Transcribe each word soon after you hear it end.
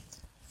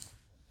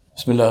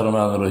بسم الله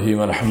الرحمن الرحيم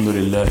الحمد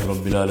لله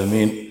رب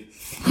العالمين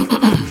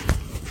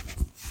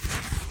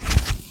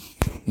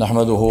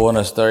نحمده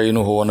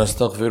ونستعينه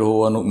ونستغفره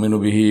ونؤمن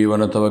به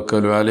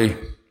ونتوكل عليه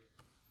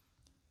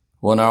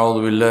ونعوذ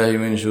بالله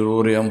من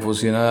شرور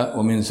أنفسنا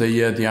ومن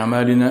سيئات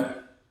أعمالنا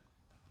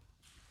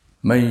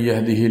من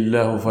يهده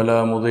الله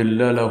فلا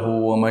مضل له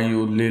ومن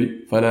يضلل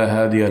فلا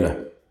هادي له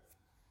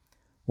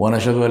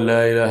ونشهد أن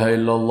لا إله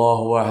إلا الله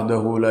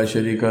وحده لا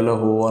شريك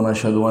له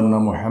ونشهد أن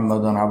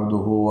محمدا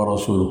عبده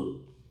ورسوله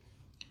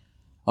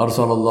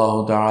أرسل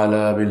الله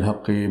تعالى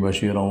بالحق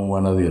بشيرا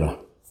ونذيرا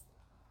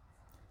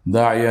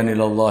داعيا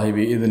إلى الله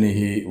بإذنه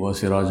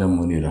وسراجا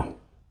منيرا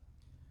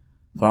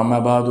فأما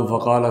بعد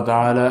فقال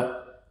تعالى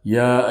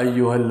يا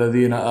أيها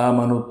الذين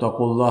آمنوا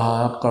اتقوا الله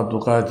حق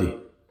تقاته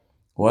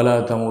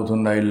ولا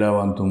تموتن إلا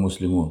وأنتم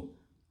مسلمون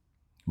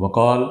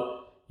وقال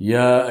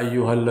يا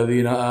أيها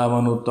الذين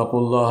آمنوا اتقوا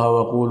الله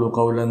وقولوا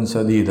قولا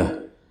سديدا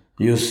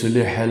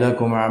يصلح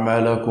لكم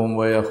أعمالكم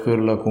ويغفر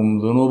لكم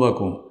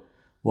ذنوبكم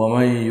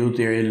ومن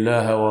يطع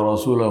الله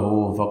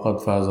ورسوله فقد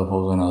فاز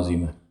فوزا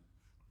عظيما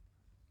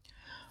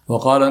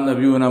وقال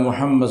نبينا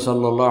محمد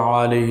صلى الله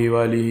عليه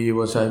وآله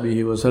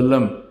وصحبه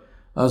وسلم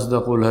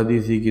أصدق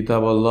الحديث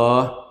كتاب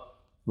الله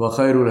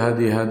وخير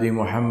الهدي هدي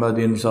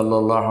محمد صلى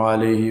الله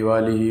عليه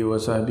وآله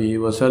وصحبه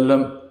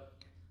وسلم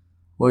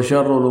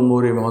وشر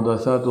الأمور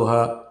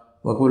محدثاتها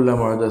وكل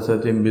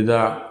محدثة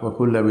بدعة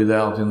وكل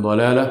بدعة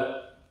ضلالة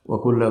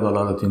وكل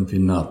ضلالة في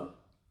النار.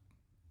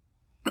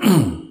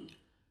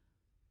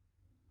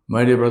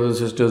 My dear brothers,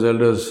 sisters,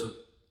 elders,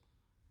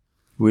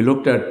 we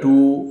looked at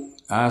two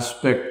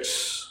aspects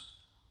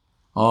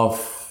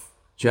of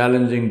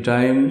challenging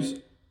times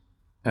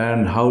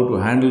and how to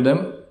handle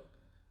them,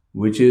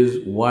 which is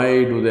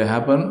why do they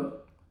happen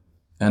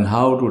and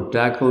how to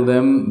tackle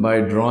them by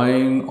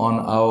drawing on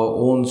our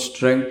own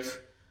strength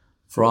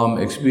from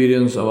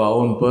experience of our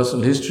own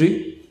personal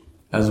history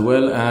as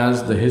well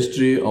as the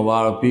history of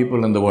our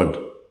people in the world.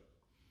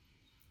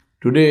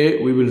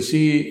 Today we will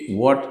see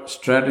what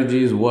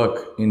strategies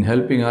work in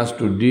helping us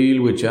to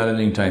deal with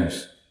challenging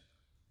times,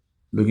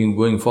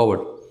 going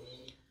forward.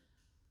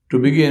 To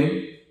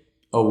begin,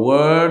 a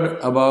word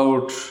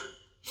about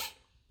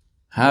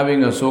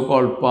having a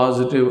so-called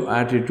positive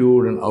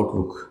attitude and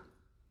outlook.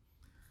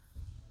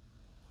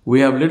 We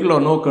have little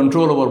or no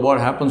control over what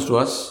happens to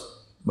us,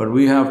 but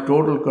we have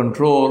total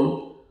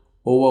control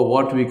over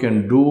what we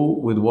can do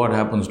with what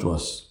happens to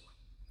us.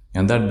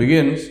 And that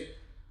begins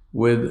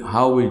with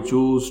how we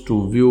choose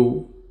to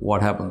view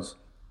what happens.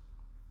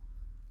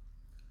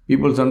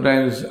 People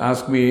sometimes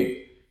ask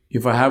me,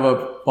 if I have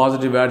a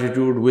positive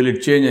attitude, will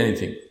it change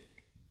anything?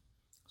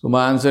 So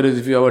my answer is,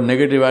 if you have a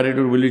negative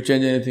attitude, will it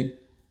change anything?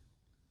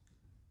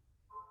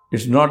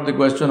 It's not the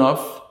question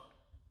of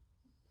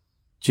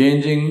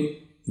changing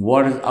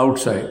what is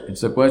outside.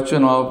 It's a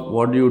question of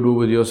what do you do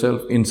with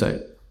yourself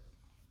inside.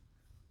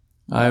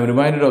 I am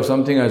reminded of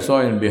something I saw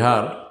in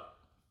Bihar,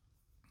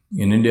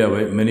 in India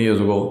many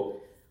years ago.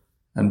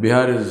 And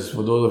Bihar is,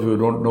 for those of you who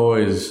don't know,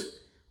 is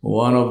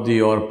one of the,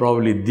 or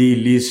probably the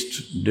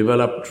least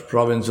developed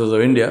provinces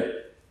of India,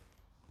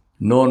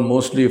 known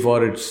mostly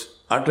for its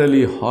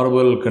utterly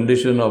horrible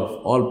condition of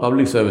all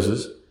public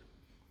services,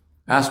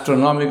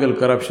 astronomical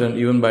corruption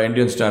even by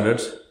Indian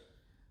standards,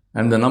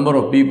 and the number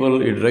of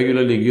people it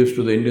regularly gives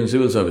to the Indian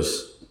civil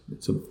service.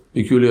 It's a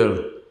peculiar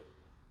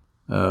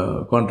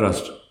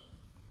contrast.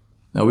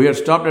 Now, we had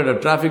stopped at a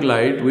traffic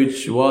light,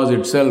 which was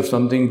itself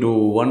something to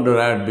wonder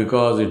at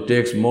because it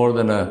takes more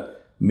than a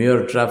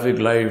mere traffic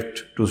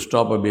light to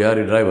stop a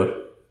Bihari driver.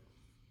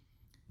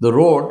 The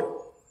road,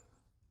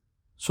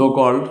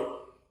 so-called,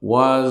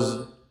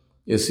 was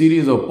a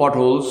series of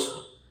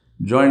potholes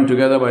joined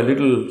together by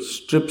little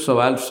strips of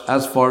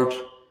asphalt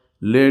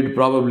laid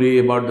probably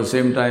about the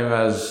same time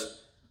as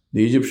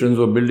the Egyptians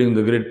were building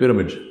the Great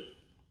Pyramid.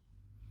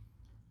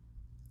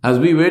 As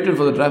we waited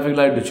for the traffic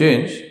light to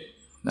change,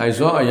 I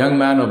saw a young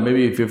man of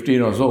maybe 15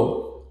 or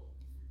so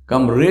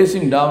come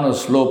racing down a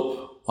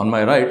slope on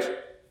my right.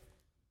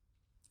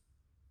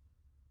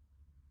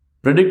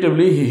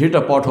 Predictably, he hit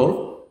a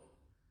pothole.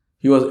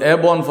 He was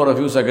airborne for a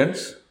few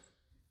seconds.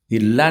 He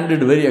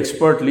landed very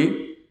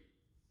expertly.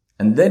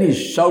 And then he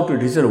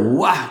shouted, he said,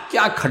 "Wah,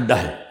 kya khadda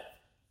hai?"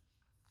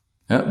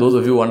 Yeah, those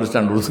of you who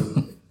understand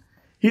Urdu.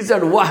 He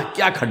said, "Wah,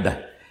 kya khadda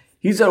hai?"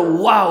 He said,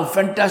 "Wow,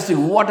 fantastic,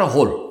 what a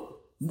hole,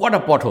 what a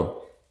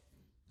pothole."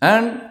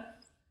 And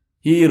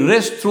he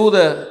raced through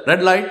the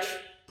red light,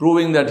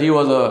 proving that he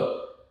was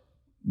a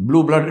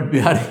blue-blooded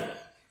Bihari.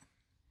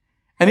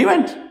 And he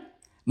went.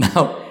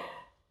 Now,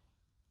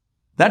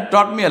 that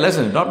taught me a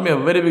lesson, taught me a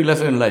very big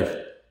lesson in life.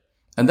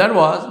 And that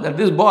was that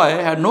this boy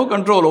had no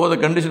control over the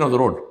condition of the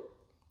road.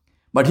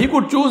 But he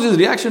could choose his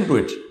reaction to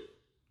it.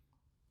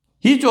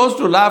 He chose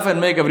to laugh and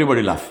make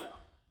everybody laugh.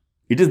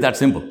 It is that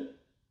simple.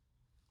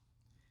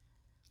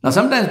 Now,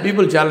 sometimes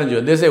people challenge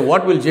you. They say,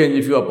 what will change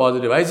if you are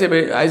positive? I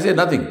say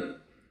nothing.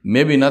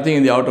 Maybe nothing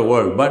in the outer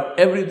world, but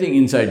everything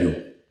inside you.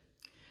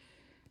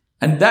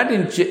 And that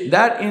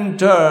in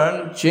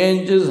turn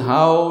changes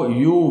how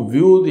you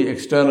view the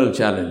external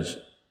challenge.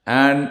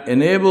 and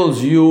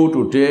enables you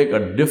to take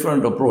a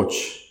different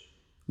approach,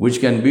 which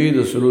can be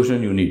the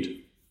solution you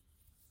need.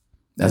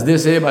 As they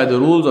say, by the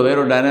rules of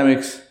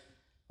aerodynamics,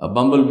 a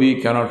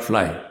bumblebee cannot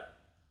fly.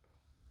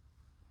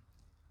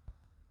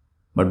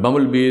 But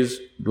bumblebees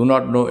do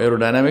not know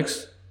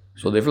aerodynamics,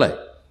 so they fly.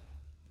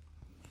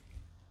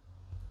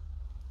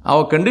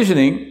 Our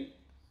conditioning,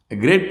 a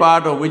great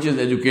part of which is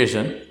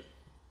education,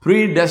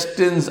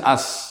 predestines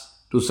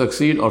us to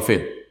succeed or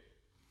fail.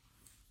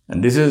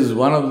 And this is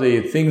one of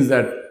the things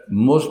that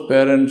most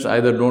parents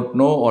either don't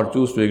know or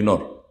choose to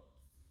ignore.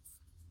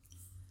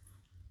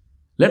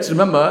 Let's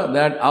remember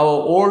that our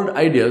old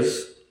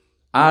ideas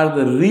are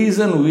the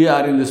reason we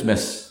are in this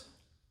mess.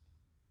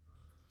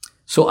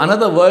 So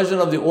another version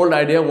of the old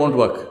idea won't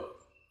work.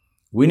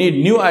 We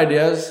need new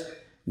ideas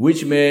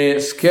which may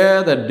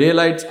scare the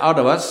daylights out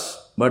of us,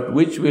 but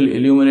which will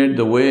illuminate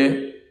the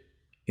way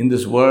in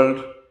this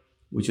world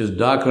which is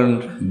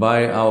darkened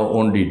by our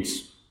own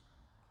deeds.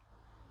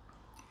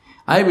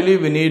 I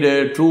believe we need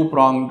a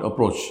two-pronged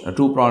approach, a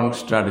two-pronged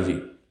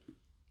strategy.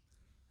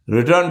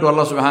 Return to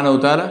Allah subhanahu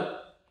wa ta'ala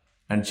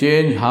and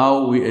change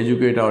how we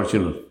educate our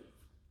children.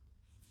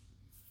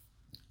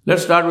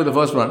 Let's start with the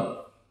first one.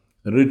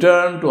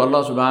 Return to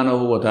Allah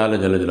subhanahu wa ta'ala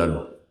jalla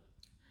jalaluhu.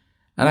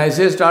 And I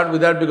say start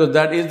with that because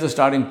that is the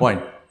starting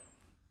point.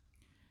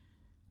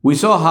 We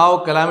saw how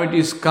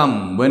calamities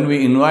come when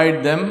we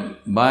invite them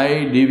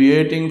by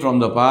deviating from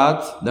the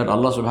path that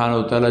Allah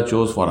subhanahu wa ta'ala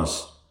chose for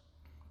us.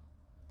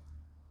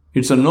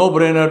 It's a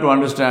no-brainer to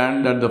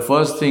understand that the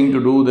first thing to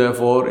do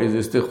therefore is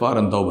istighfar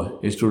and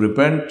tawbah, is to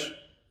repent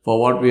for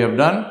what we have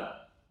done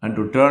and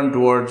to turn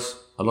towards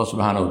Allah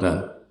subhanahu wa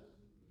ta'ala.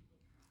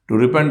 To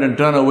repent and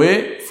turn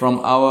away from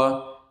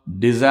our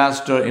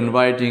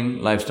disaster-inviting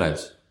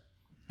lifestyles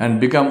and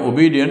become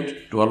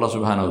obedient to Allah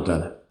subhanahu wa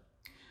ta'ala.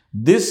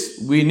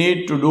 This we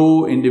need to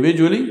do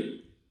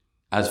individually,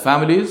 as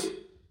families,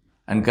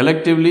 and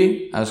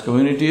collectively as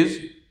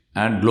communities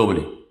and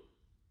globally.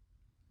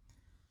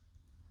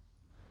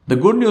 The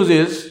good news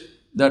is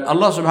that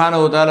Allah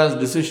subhanahu wa ta'ala's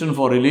decision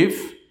for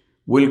relief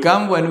will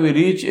come when we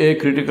reach a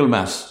critical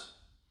mass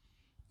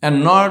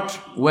and not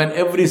when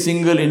every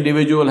single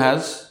individual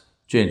has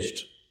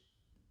changed.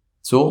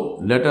 So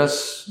let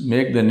us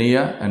make the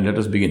niyyah and let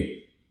us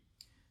begin.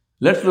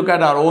 Let's look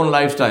at our own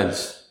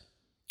lifestyles,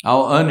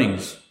 our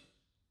earnings,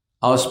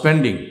 our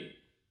spending,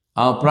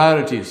 our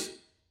priorities,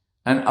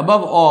 and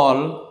above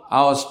all,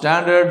 our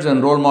standards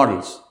and role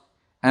models,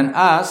 and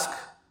ask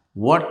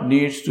what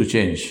needs to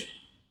change.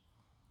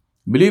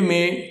 Believe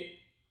me,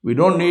 we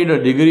don't need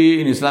a degree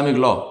in Islamic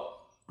law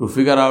to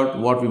figure out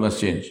what we must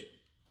change.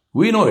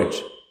 We know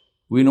it.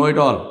 We know it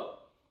all.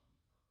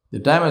 The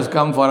time has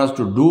come for us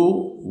to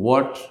do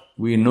what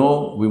we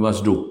know we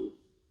must do.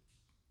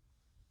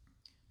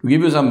 To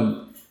give you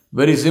some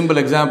very simple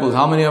examples,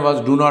 how many of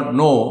us do not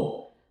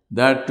know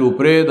that to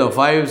pray the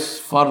 5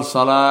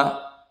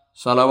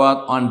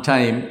 salawat on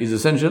time is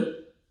essential?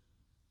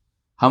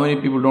 How many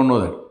people don't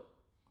know that?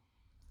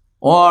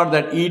 Or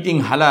that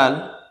eating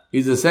halal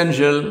is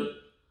essential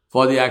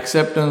for the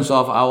acceptance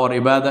of our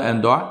ibadah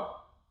and dua?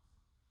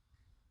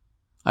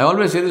 I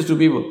always say this to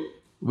people.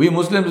 We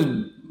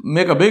Muslims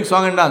make a big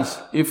song and dance.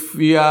 If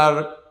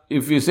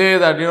we say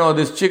that,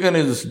 this chicken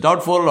is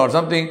doubtful or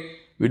something,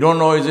 we don't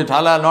know, is it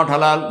halal, not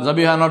halal,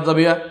 zabiha, not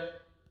zabiha.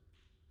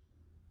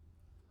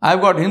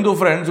 I've got Hindu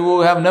friends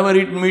who have never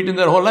eaten meat in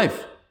their whole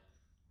life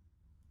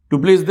to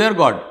please their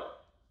God.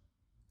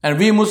 And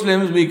we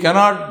Muslims, we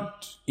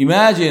cannot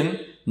imagine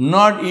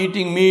not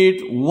eating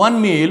meat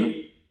one meal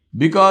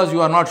because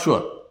you are not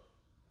sure.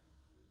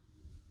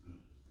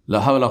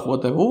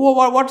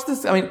 What's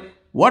this? I mean,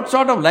 what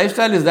sort of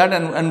lifestyle is that,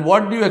 and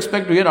what do you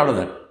expect to get out of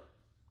that?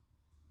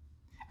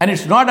 And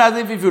it's not as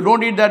if you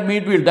don't eat that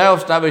meat, we'll die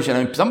of starvation.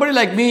 I mean, somebody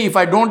like me, if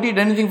I don't eat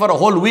anything for a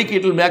whole week,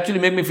 it will actually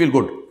make me feel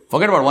good.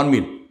 Forget about one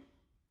meal.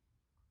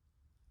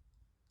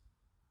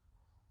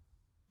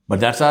 But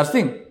that's our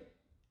thing.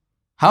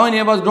 How many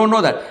of us don't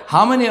know that?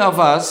 How many of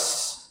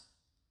us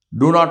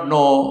do not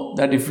know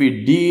that if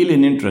we deal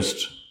in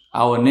interest,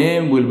 our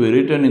name will be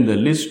written in the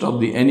list of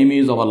the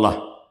enemies of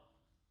Allah?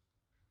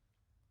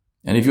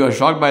 And if you are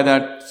shocked by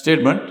that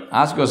statement,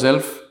 ask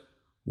yourself,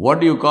 what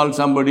do you call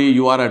somebody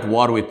you are at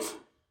war with?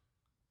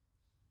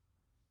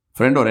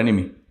 Friend or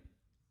enemy?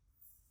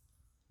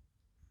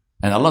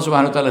 And Allah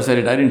subhanahu wa ta'ala said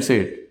it, I didn't say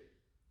it.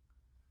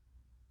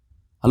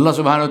 Allah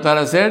subhanahu wa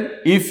ta'ala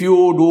said, if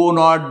you do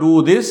not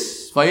do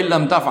this, فَإِن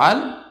لَمْ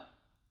تَفْعَلْ,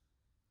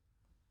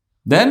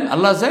 then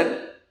Allah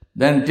said,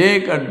 then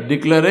take a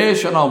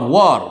declaration of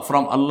war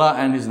from Allah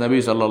and His Nabi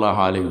sallallahu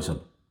alayhi wa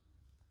sallam.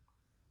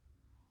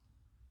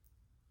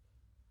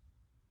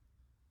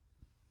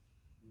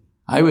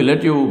 I will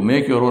let you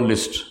make your own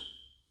list,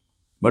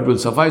 but will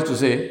suffice to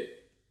say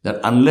that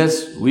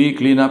unless we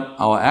clean up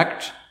our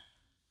act,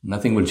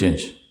 nothing will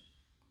change.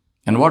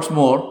 And what's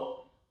more,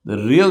 the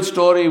real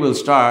story will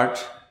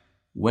start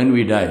when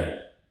we die.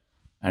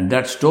 And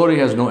that story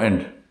has no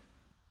end.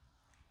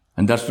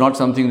 And that's not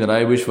something that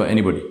I wish for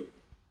anybody.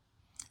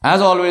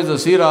 As always, the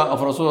seerah of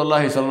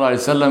Rasulullah sallallahu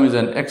alaihi wasallam is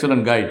an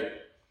excellent guide.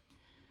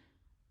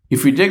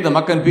 If we take the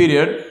Meccan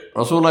period,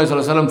 Rasulullah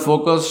ﷺ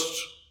focused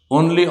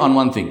only on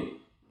one thing: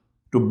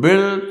 to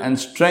build and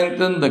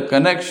strengthen the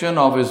connection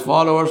of his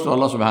followers to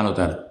Allah subhanahu wa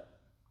ta'ala.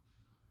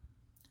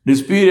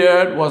 This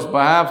period was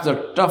perhaps the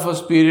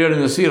toughest period in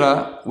the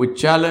seerah, with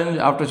challenge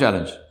after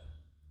challenge.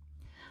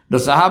 The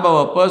Sahaba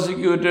were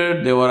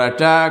persecuted, they were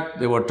attacked,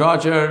 they were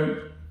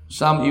tortured,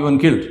 some even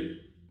killed.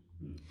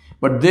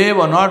 But they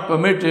were not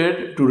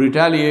permitted to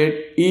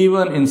retaliate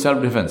even in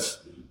self-defense.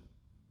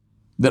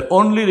 Their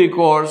only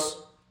recourse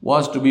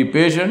was to be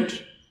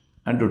patient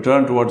and to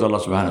turn towards Allah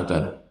subhanahu wa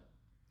ta'ala.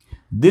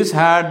 This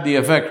had the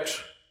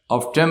effect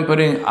of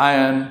tempering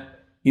iron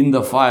in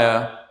the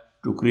fire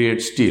to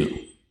create steel.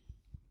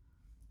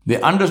 They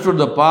understood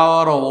the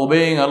power of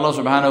obeying Allah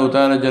subhanahu wa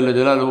ta'ala Jalla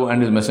Jalaluhu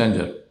and His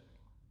Messenger.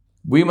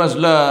 We must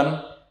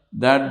learn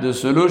that the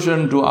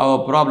solution to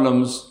our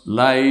problems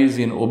lies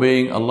in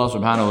obeying Allah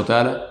subhanahu wa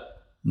ta'ala,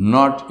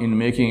 not in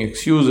making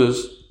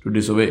excuses to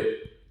disobey.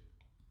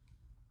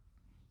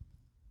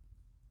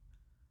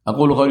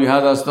 أقول قولي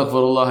هذا أستغفر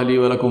الله لي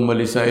ولكم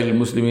ولسائر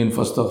المسلمين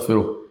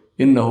فاستغفروه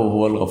إنه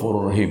هو الغفور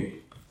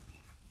الرحيم.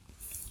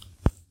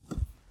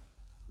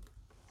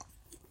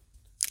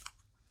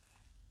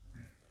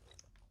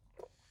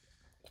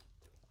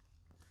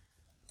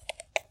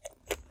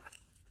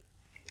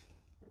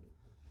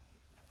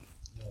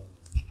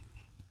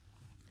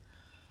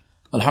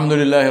 الحمد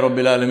لله رب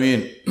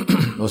العالمين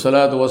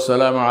والصلاة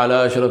والسلام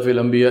على أشرف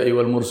الأنبياء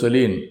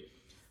والمرسلين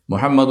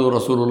محمد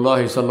رسول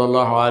الله صلى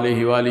الله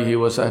عليه وآله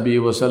وصحبه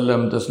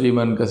وسلم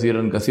تسليما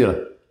كثيرا كثيرا.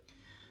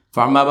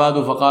 فأما بعد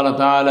فقال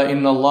تعالى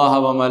إن الله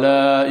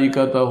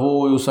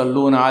وملائكته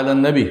يصلون على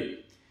النبي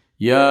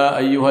يا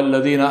أيها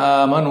الذين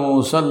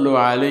آمنوا صلوا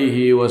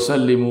عليه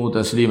وسلموا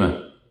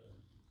تسليما.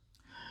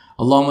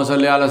 اللهم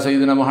صل على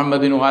سيدنا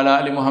محمد وعلى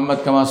آل محمد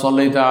كما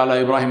صليت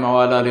على إبراهيم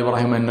وعلى آل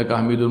إبراهيم إنك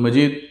حميد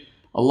مجيد.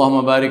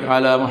 اللهم بارك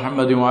على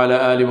محمد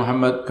وعلى آل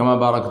محمد كما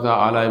باركت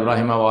على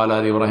إبراهيم وعلى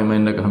آل إبراهيم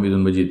إنك حميد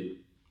مجيد.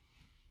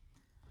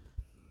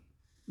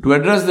 To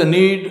address the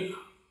need,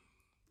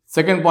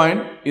 second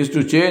point is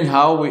to change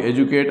how we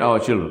educate our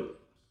children.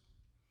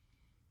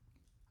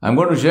 I'm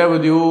going to share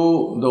with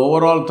you the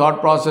overall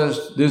thought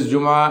process this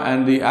Jummah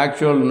and the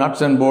actual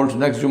nuts and bolts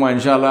next Jummah,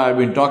 inshallah. I've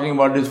been talking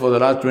about this for the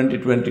last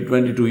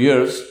 22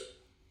 years.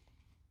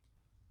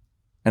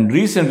 And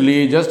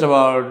recently, just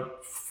about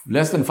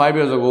less than 5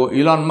 years ago,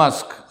 Elon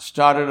Musk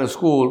started a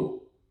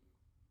school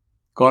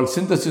called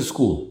Synthesis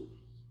School.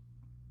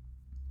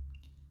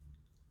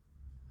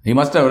 He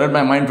must have read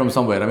my mind from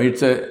somewhere. I mean,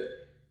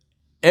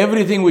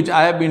 everything which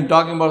I have been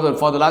talking about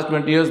for the last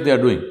 20 years, they are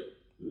doing.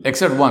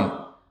 Except one,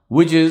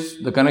 which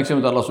is the connection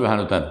with Allah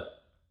subhanahu wa ta'ala.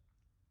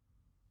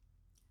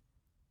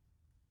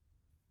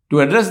 To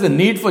address the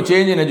need for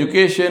change in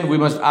education, we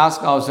must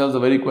ask ourselves a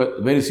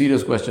very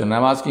serious question.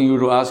 I'm asking you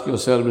to ask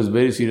yourself this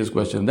very serious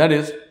question. That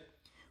is,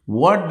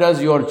 what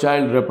does your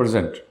child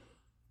represent?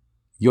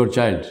 Your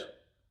child.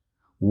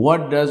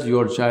 What does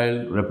your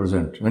child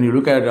represent? When you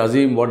look at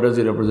Azim, what does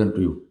he represent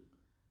to you?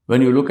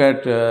 When you look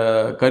at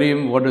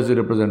Kareem, what does he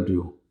represent to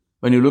you?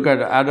 When you look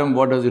at Adam,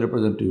 what does he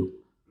represent to you?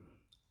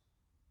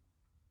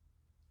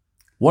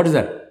 What is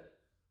that?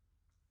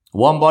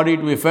 Warm body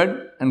to be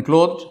fed and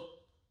clothed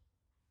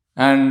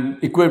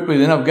and equipped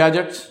with enough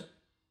gadgets,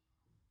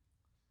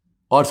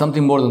 or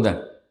something more than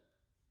that?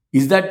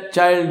 Is that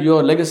child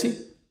your legacy?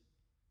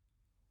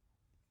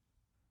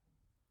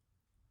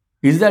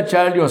 Is that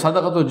child your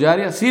sadaqatul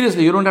jariyah?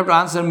 Seriously, you don't have to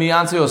answer me,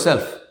 answer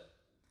yourself.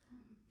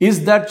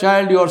 Is that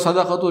child your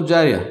sadaqatul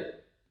jariyah?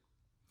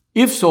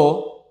 If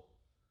so,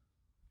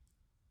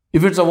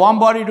 if it's a warm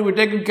body to be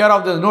taken care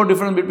of, there's no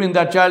difference between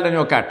that child and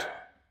your cat.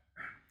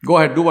 Go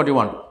ahead, do what you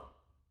want.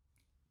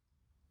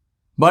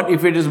 But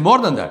if it is more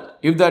than that,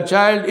 if that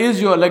child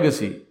is your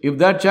legacy, if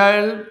that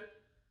child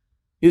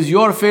is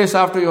your face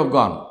after you have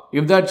gone,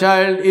 if that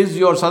child is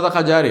your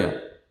sadaqah jariyah,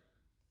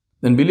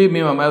 then believe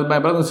me, my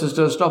brothers and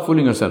sisters, stop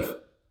fooling yourself.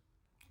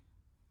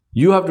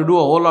 You have to do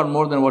a whole lot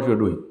more than what you're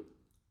doing.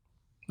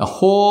 A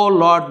whole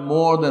lot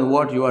more than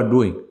what you are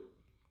doing.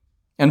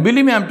 And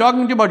believe me, I'm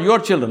talking to you about your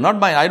children, not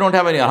mine. I don't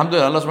have any.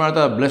 Alhamdulillah, Allah subhanahu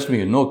wa ta'ala blessed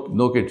me.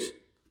 No kids.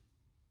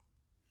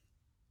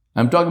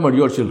 I'm talking about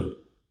your children.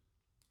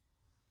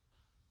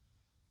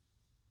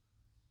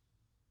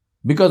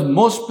 Because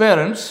most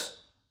parents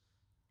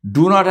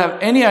do not have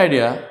any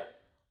idea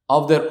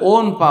of their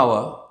own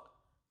power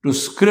to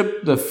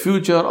script the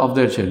future of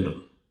their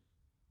children.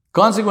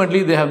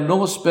 Consequently, they have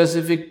no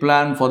specific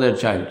plan for their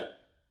child.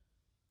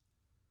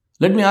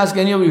 Let me ask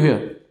any of you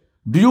here,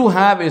 do you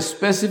have a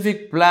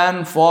specific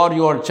plan for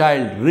your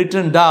child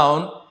written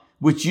down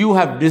which you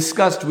have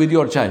discussed with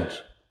your child?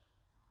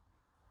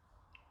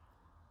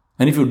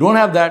 And if you don't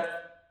have that,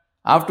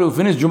 after you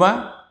finish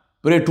Jummah,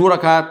 pray 2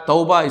 rakat,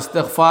 tawbah,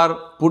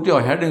 istighfar, put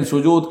your head in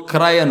sujood,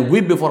 cry and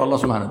weep before Allah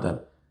subhanahu wa ta'ala.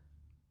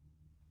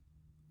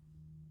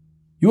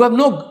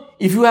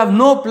 If you have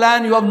no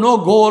plan, you have no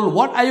goal,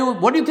 what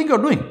do you think you're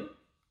doing?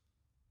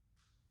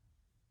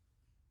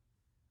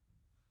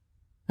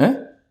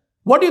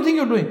 What do you think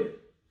you're doing?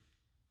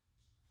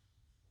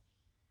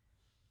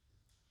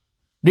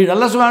 Did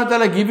Allah subhanahu wa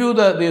ta'ala give you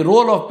the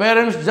role of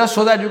parents just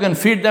so that you can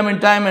feed them in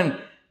time and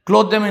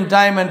clothe them in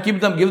time and give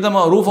them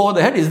a roof over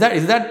the head? Is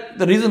that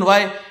the reason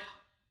why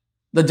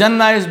the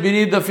Jannah is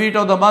beneath the feet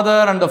of the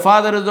mother and the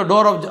father is the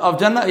door of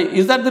Jannah?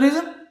 Is that the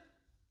reason?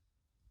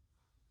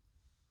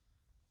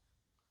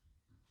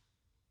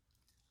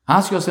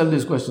 Ask yourself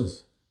these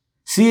questions.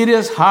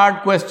 Serious,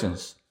 hard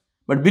questions.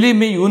 But believe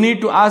me, you need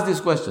to ask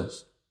these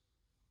questions.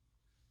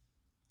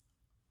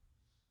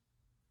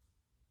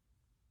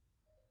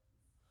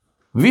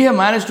 We have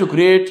managed to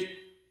create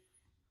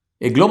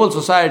a global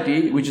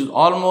society which is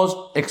almost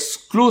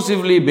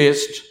exclusively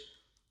based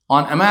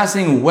on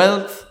amassing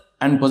wealth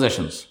and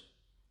possessions.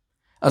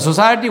 A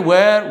society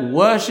where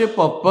worship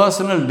of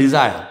personal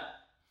desire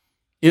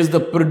is the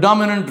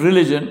predominant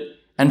religion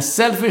and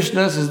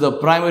selfishness is the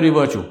primary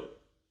virtue.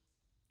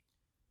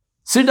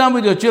 Sit down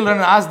with your children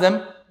and ask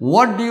them,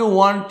 what do you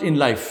want in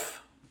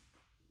life?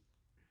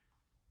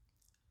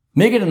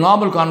 Make it a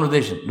normal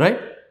conversation, right?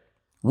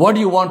 What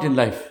do you want in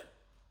life?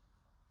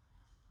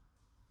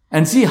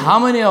 And see how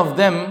many of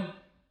them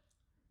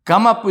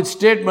come up with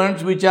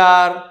statements which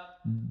are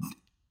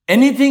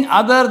anything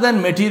other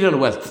than material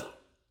wealth.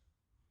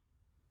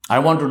 I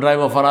want to drive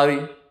a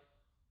Ferrari.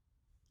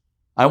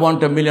 I want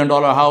 $1 million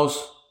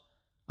house.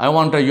 I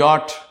want a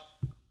yacht.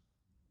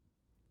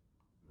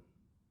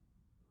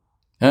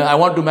 I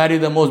want to marry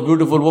the most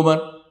beautiful woman.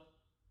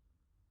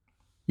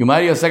 You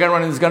marry a second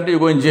one in this country, you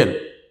go in jail.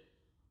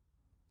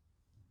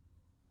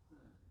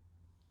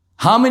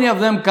 How many of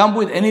them come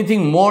with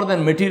anything more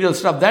than material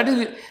stuff?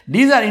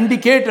 These are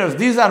indicators,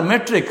 these are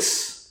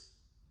metrics.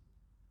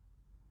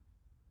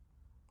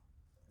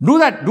 Do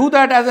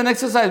that as an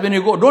exercise when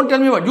you go. Don't tell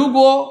me what. You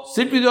go,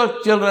 sit with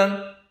your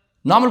children,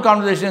 normal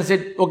conversation, and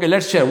say, okay,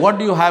 let's share. What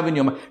do you have in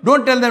your mind?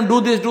 Don't tell them, do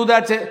this, do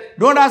that.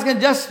 Don't ask them,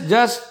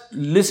 just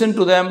listen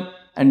to them,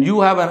 and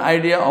you have an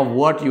idea of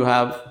what you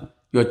have,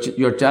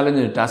 your challenge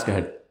and task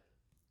ahead.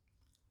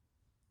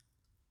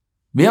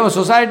 We have a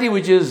society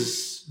which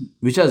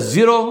has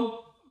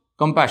zero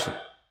compassion.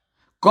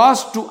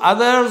 Cost to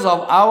others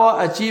of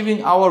our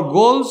achieving our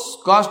goals,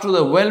 cost to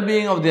the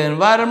well-being of the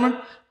environment,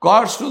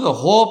 cost to the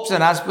hopes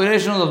and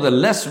aspirations of the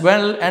less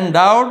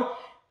well-endowed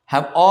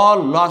have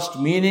all lost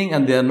meaning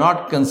and they are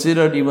not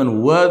considered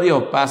even worthy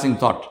of passing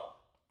thought.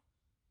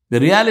 The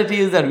reality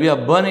is that we are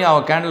burning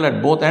our candle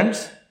at both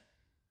ends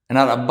and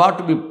are about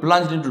to be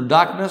plunged into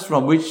darkness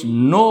from which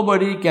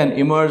nobody can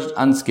emerge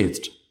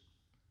unscathed.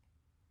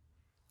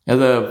 As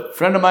a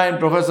friend of mine,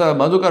 Professor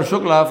Madhukar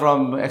Shukla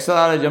from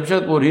XLRI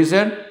Jamshedpur, he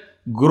said,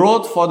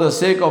 growth for the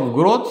sake of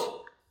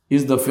growth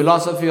is the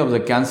philosophy of the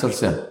cancer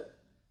cell.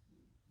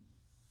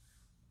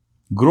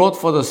 Growth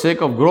for the sake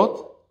of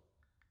growth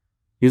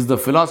is the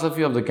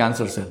philosophy of the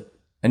cancer cell.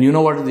 And you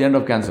know what is the end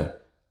of cancer?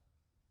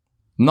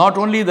 Not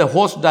only the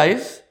host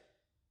dies,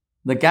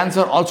 the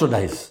cancer also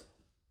dies.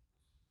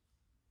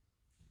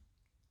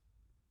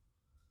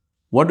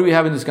 What do we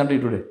have in this country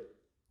today?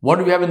 What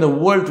do we have in the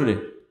world today?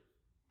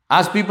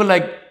 Ask people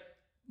like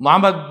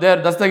Muhammad,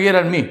 Dastagir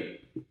and me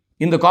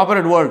in the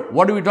corporate world,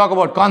 what do we talk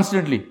about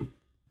constantly?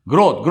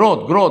 Growth,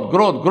 growth, growth,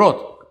 growth,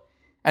 growth.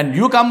 And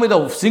you come with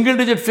a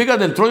single-digit figure,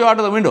 they'll throw you out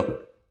of the window.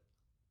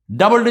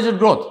 Double-digit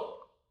growth.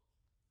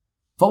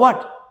 For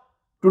what?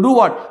 To do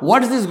what?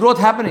 What is this growth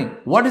happening?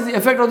 What is the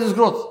effect of this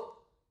growth?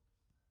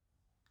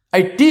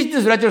 I teach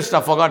this wretched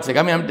stuff, for God's sake.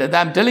 I mean,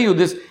 I'm telling you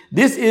this.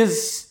 This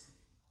is,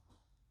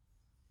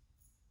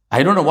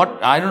 I don't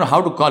know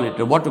how to call it,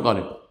 or what to call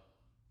it.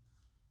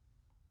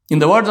 In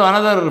the words of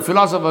another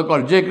philosopher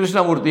called J.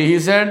 Krishnamurti, he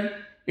said,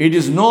 it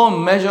is no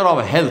measure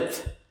of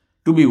health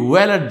to be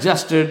well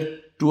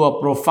adjusted to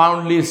a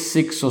profoundly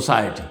sick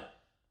society.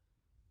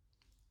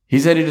 He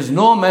said, it is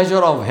no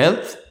measure of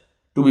health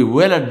to be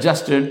well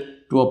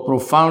adjusted to a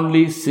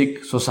profoundly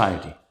sick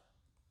society.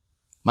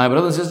 My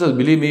brothers and sisters,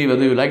 believe me,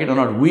 whether you like it or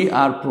not, we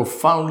are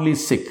profoundly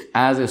sick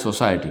as a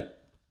society.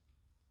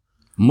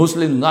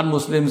 Muslims,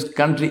 non-Muslims,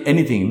 country,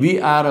 anything. We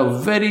are a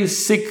very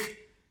sick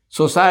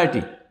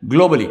society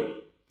globally.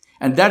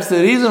 And that's the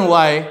reason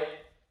why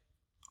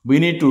we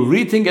need to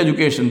rethink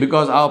education,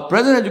 because our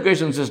present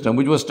education system,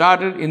 which was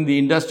started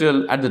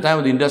at the time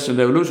of the Industrial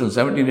Revolution,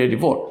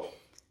 1784,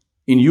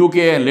 in UK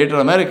and later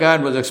America,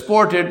 and was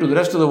exported to the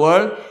rest of the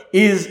world,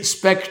 is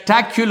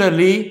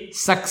spectacularly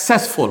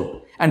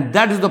successful. And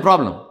that is the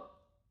problem.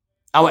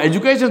 Our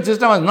education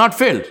system has not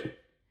failed.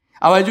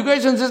 Our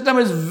education system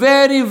is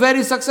very,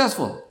 very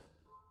successful.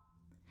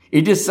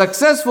 It is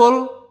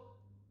successful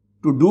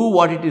to do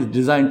what it is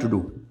designed to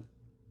do.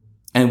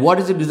 And what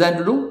is it designed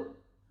to do?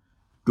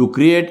 To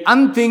create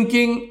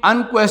unthinking,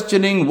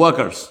 unquestioning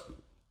workers.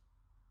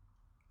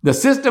 The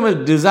system is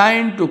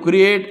designed to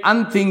create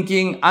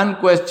unthinking,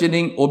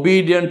 unquestioning,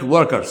 obedient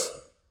workers.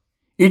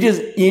 It is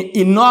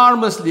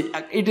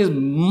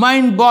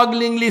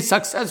mind-bogglingly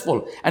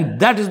successful, and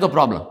that is the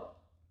problem.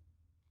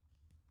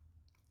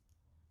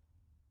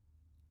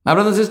 My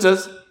brothers and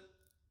sisters,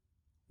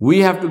 we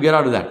have to get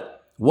out of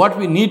that. What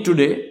we need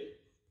today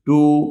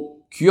to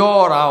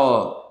cure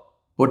our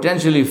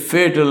potentially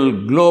fatal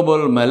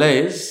global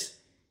malaise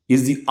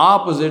is the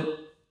opposite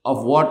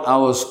of what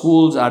our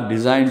schools are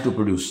designed to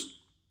produce.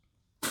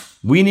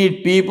 We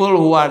need people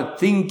who are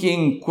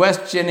thinking,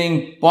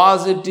 questioning,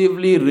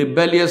 positively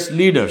rebellious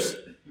leaders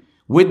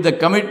with the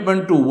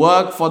commitment to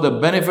work for the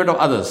benefit of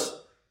others.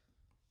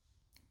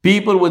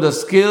 People with the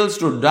skills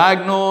to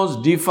diagnose,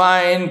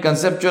 define,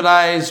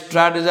 conceptualize,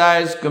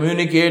 strategize,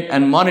 communicate,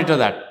 and monitor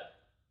that.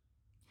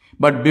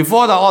 But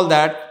before all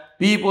that,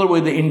 people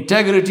with the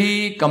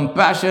integrity,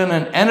 compassion,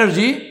 and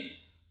energy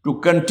to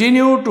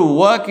continue to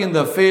work in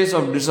the face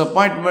of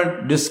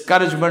disappointment,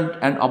 discouragement,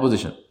 and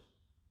opposition.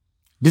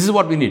 This is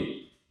what we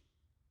need.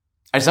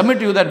 I submit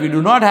to you that we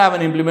do not have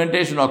an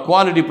implementation or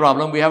quality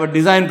problem, we have a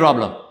design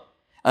problem.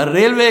 A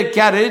railway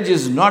carriage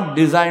is not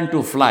designed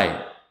to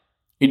fly.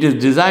 It is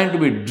designed to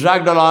be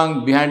dragged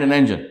along behind an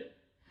engine.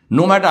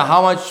 No matter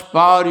how much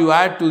power you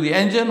add to the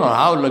engine or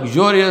how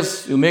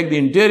luxurious you make the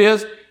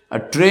interiors, a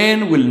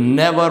train will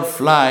never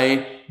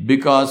fly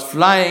because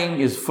flying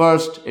is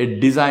first a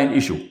design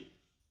issue.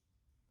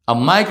 A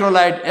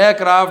microlight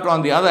aircraft,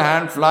 on the other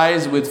hand,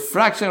 flies with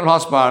fractional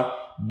horsepower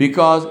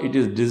because it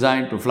is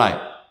designed to fly.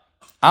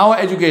 Our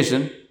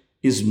education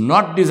is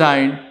not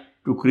designed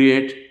to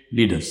create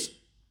leaders.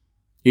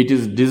 It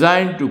is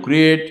designed to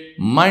create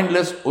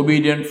mindless,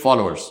 obedient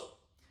followers.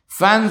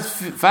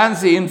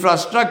 Fancy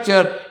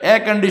infrastructure,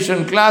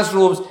 air-conditioned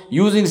classrooms,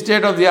 using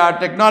state-of-the-art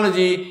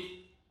technology,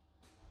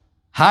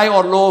 high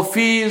or low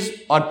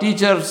fees or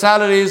teacher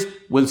salaries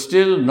will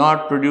still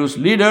not produce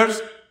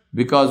leaders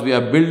because we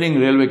are building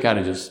railway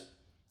carriages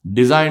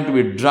designed to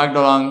be dragged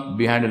along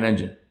behind an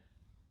engine.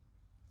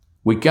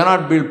 We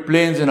cannot build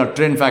planes in a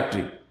train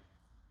factory.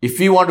 If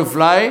we want to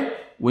fly,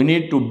 we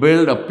need to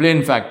build a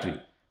plane factory.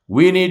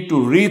 We need to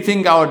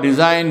rethink our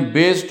design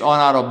based on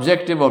our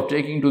objective of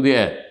taking to the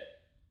air.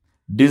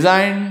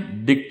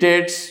 Design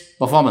dictates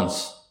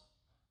performance.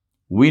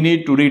 We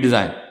need to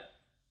redesign,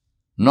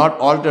 not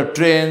alter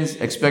trains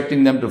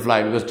expecting them to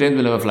fly, because trains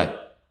will never fly.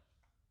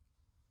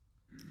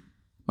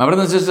 My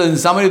brothers and sisters, in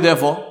summary,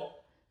 therefore,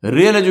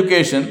 real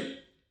education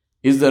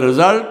is the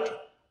result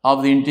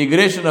of the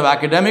integration of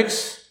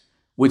academics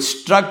with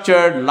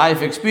structured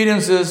life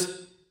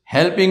experiences,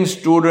 helping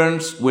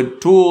students with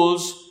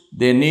tools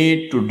they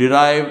need to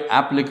derive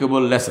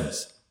applicable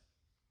lessons.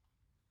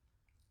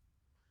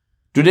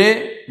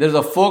 Today, there is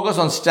a focus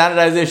on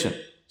standardization,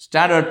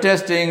 standard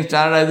testing,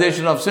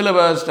 standardization of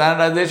syllabus,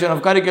 standardization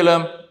of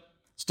curriculum,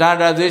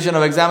 standardization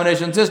of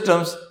examination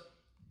systems.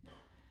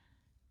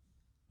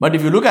 But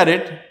if you look at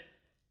it,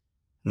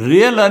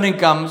 real learning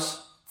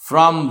comes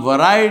from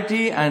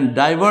variety and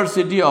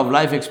diversity of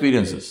life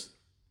experiences,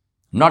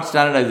 not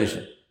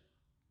standardization.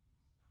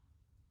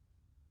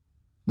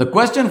 The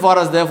question for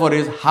us, therefore,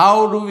 is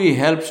how do we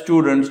help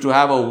students to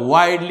have a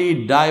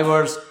widely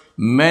diverse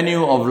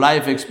menu of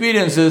life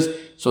experiences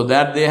so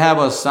that they have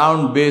a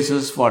sound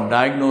basis for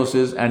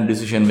diagnosis and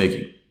decision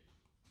making?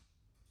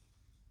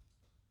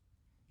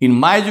 In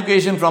my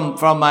education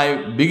from my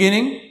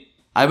beginning,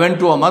 I went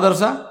to a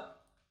madrasa.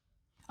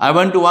 I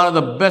went to one of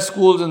the best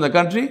schools in the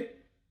country.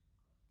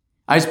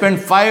 I spent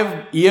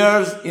 5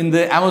 years in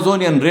the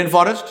Amazonian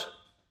rainforest.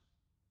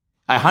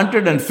 I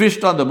hunted and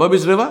fished on the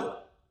Burbis River.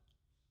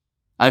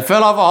 I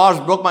fell off a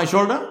horse, broke my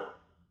shoulder.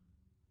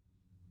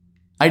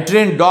 I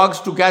trained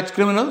dogs to catch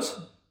criminals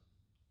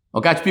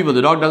or catch people.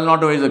 The dog does not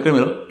know he is a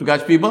criminal, to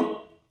catch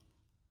people.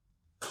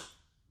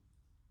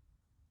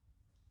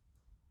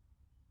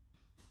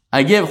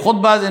 I gave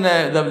khutbahs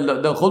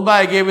the khutbah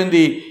I gave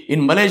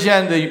in Malaysia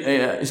and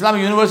the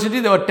Islamic University.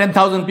 There were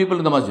 10,000 people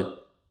in the masjid.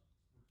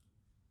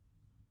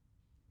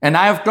 And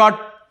I have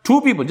taught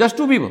 2 people, just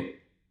 2 people,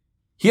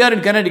 here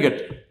in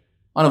Connecticut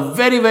on a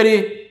very,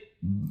 very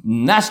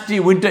nasty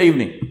winter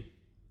evening.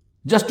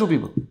 Just 2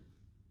 people.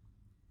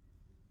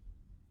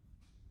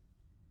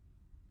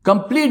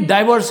 Complete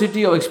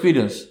diversity of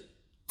experience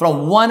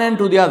from one end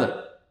to the other.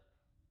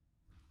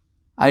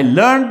 I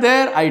learned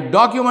there, I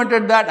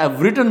documented that,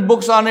 I've written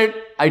books on it,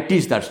 I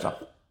teach that stuff.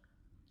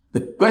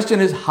 The question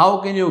is, how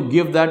can you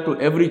give that to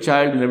every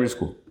child in every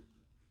school?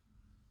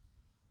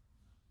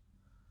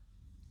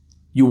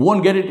 You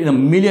won't get it in a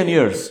million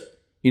years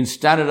in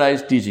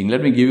standardized teaching.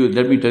 Let me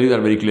tell you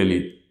that very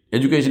clearly.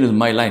 Education is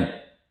my line.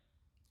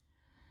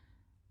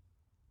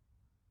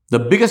 The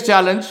biggest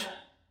challenge,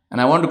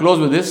 and I want to close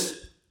with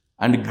this,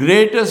 and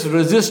greatest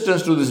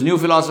resistance to this new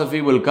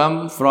philosophy will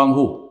come from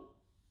who?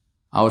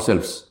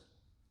 Ourselves.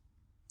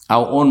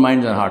 Our own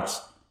minds and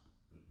hearts.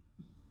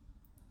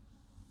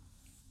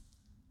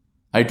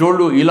 I told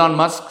you Elon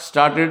Musk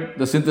started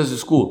the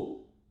Synthesis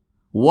School.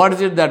 What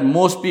is it that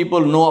most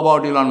people know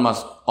about Elon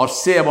Musk or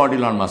say about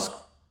Elon Musk?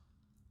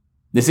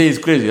 They say he's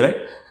crazy, right?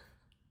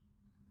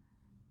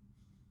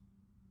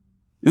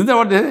 Isn't that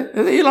what they say?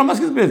 They say Elon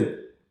Musk is crazy.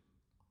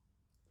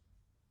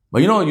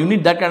 But you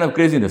need that kind of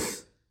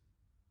craziness.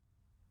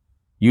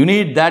 You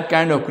need that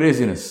kind of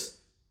craziness.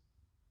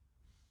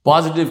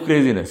 Positive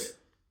craziness.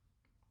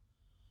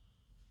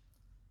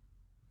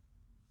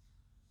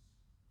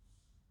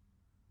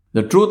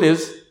 The truth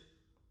is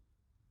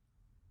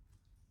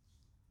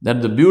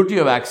that the beauty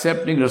of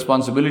accepting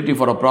responsibility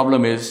for a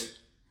problem is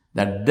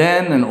that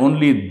then and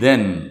only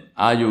then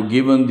are you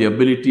given the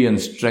ability and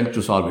strength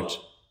to solve it?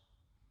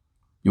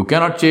 You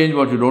cannot change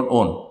what you don't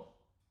own.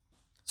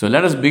 So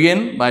let us begin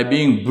by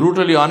being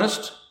brutally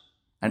honest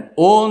and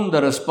own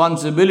the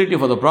responsibility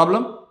for the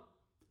problem,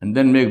 and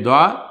then make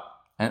dua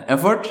and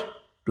effort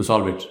to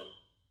solve it.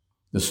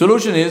 The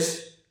solution is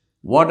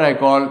what I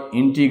call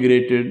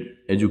integrated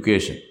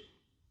education.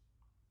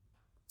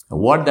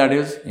 What that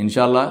is,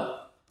 inshallah,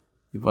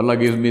 if Allah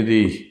gives me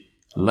the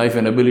life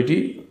and ability,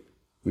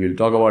 we will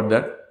talk about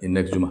that in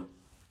next Jummah.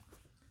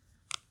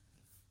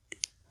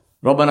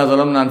 ربنا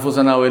ظلمنا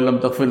أنفسنا وإن لم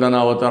تغفر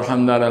لنا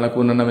وترحمنا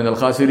لنكونن من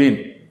الخاسرين.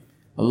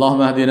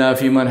 اللهم اهدنا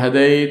فيمن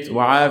هديت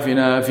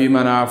وعافنا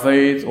فيمن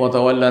عافيت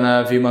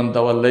وتولنا فيمن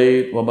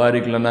توليت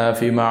وبارك لنا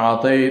فيما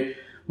أعطيت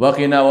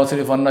وقنا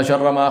واصرف عنا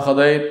شر ما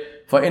قضيت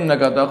فإنك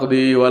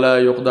تقضي ولا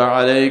يقضى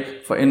عليك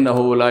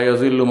فإنه لا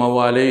يذل من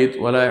واليت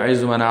ولا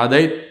يعز من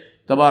عاديت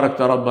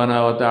تباركت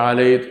ربنا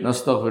وتعاليت.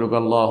 نستغفرك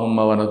اللهم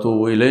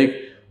ونتوب إليك.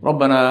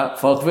 ربنا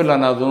فاغفر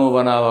لنا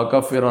ذنوبنا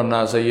وكفر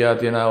عنا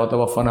سيئاتنا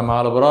وتوفنا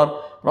مع الأبرار.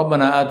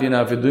 ربنا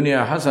آتنا في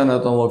الدنيا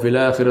حسنة وفي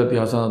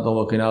الآخرة حسنة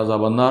وقنا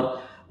عذاب النار.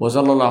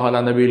 وصلى الله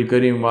على نبي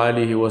الكريم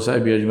وآله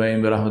وصحبه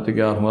أجمعين برحمتك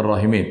يا أرحم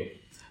الراحمين.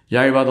 يا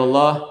عباد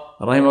الله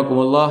رحمكم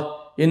الله،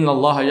 إن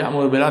الله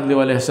يأمر بالعدل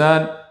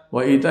والإحسان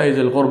وإيتاء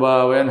ذي القربى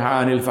وينهى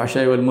عن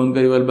الفحشاء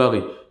والمنكر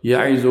والبغي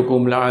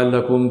يعظكم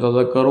لعلكم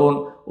تذكرون.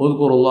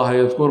 اذكروا الله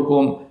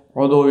يذكركم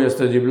ودعوه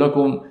يستجب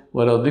لكم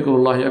ولذكر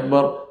الله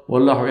أكبر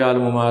والله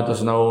يعلم ما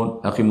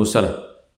تصنعون. أقيموا الصلاة.